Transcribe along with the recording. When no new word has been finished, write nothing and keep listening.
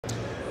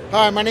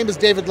Hi, my name is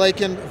David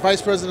Lakin,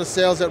 Vice President of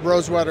Sales at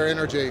Rosewater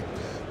Energy.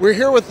 We're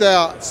here with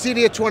the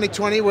CEDIA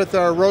 2020 with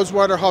our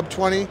Rosewater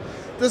Hub20.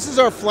 This is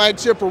our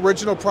flagship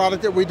original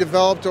product that we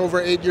developed over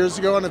 8 years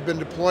ago and have been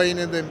deploying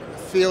in the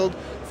field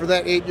for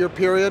that 8-year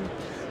period.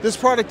 This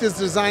product is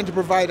designed to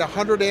provide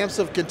 100 amps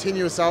of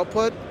continuous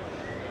output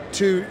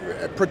to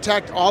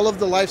protect all of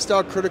the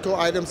lifestyle critical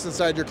items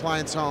inside your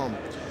client's home.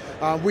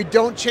 We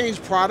don't change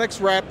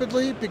products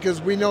rapidly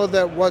because we know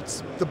that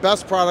what's the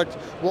best product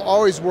will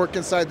always work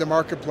inside the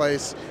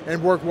marketplace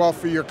and work well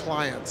for your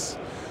clients.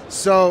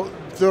 So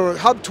the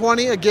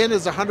Hub20 again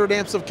is 100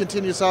 amps of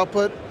continuous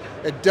output.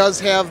 It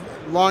does have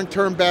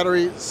long-term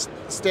battery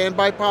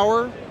standby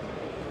power.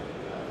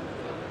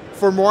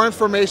 For more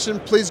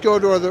information, please go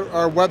to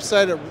our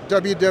website at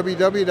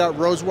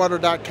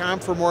www.rosewater.com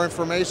for more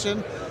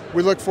information.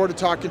 We look forward to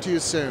talking to you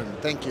soon.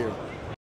 Thank you.